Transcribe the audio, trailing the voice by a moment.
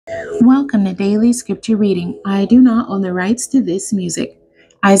Welcome to Daily Scripture Reading. I do not own the rights to this music.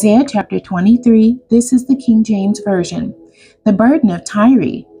 Isaiah chapter 23, this is the King James Version. The burden of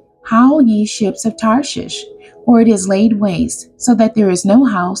Tyre. Howl, ye ships of Tarshish, for it is laid waste, so that there is no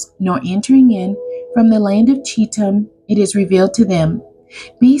house, nor entering in. From the land of Chetam it is revealed to them.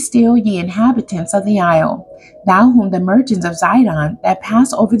 Be still, ye inhabitants of the isle, thou whom the merchants of Zidon that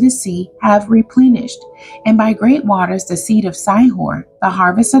pass over the sea have replenished, and by great waters the seed of Sihor, the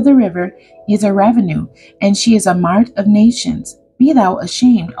harvest of the river, is a revenue, and she is a mart of nations. Be thou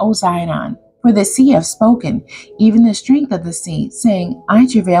ashamed, O Zidon, for the sea hath spoken, even the strength of the sea, saying, I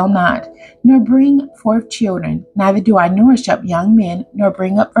travail not, nor bring forth children, neither do I nourish up young men, nor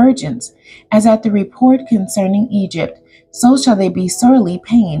bring up virgins. As at the report concerning Egypt, so shall they be sorely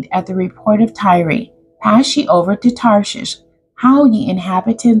pained at the report of Tyre. Pass ye over to Tarshish. Howl, ye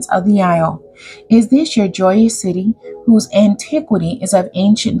inhabitants of the isle. Is this your joyous city, whose antiquity is of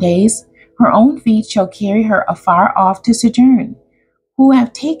ancient days? Her own feet shall carry her afar off to sojourn. Who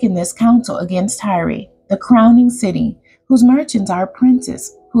have taken this counsel against Tyre, the crowning city, whose merchants are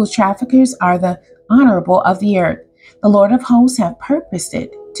princes, whose traffickers are the honorable of the earth. The Lord of hosts hath purposed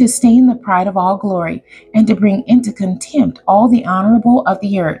it, to stain the pride of all glory, and to bring into contempt all the honorable of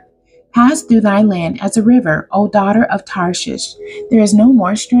the earth. Pass through thy land as a river, O daughter of Tarshish. There is no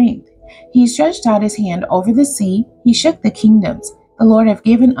more strength. He stretched out his hand over the sea, he shook the kingdoms. The Lord hath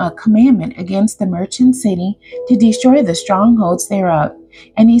given a commandment against the merchant city, to destroy the strongholds thereof.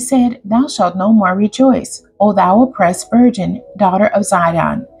 And he said, Thou shalt no more rejoice, O thou oppressed virgin, daughter of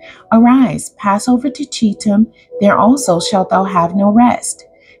Zidon. Arise, pass over to Chetam, there also shalt thou have no rest.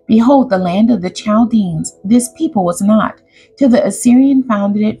 Behold, the land of the Chaldeans, this people was not, till the Assyrian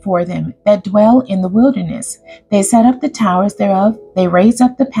founded it for them, that dwell in the wilderness. They set up the towers thereof, they raised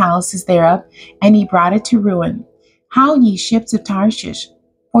up the palaces thereof, and he brought it to ruin. Howl, ye ships of Tarshish,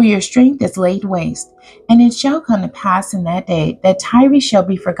 for your strength is laid waste. And it shall come to pass in that day, that Tyre shall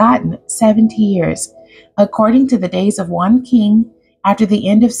be forgotten 70 years. According to the days of one king, after the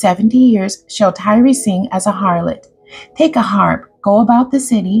end of 70 years, shall Tyre sing as a harlot. Take a harp, go about the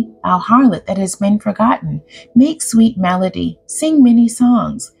city, thou harlot that has been forgotten. Make sweet melody, sing many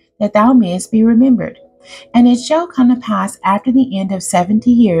songs, that thou mayest be remembered. And it shall come to pass after the end of 70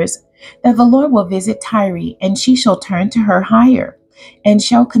 years, that the Lord will visit Tyre, and she shall turn to her hire, and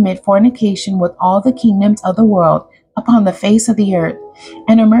shall commit fornication with all the kingdoms of the world upon the face of the earth.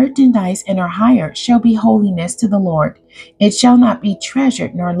 And her merchandise and her hire shall be holiness to the Lord. It shall not be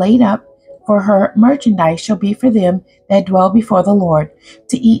treasured nor laid up, for her merchandise shall be for them that dwell before the Lord,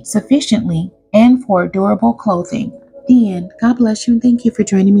 to eat sufficiently and for durable clothing. The end. God bless you and thank you for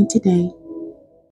joining me today.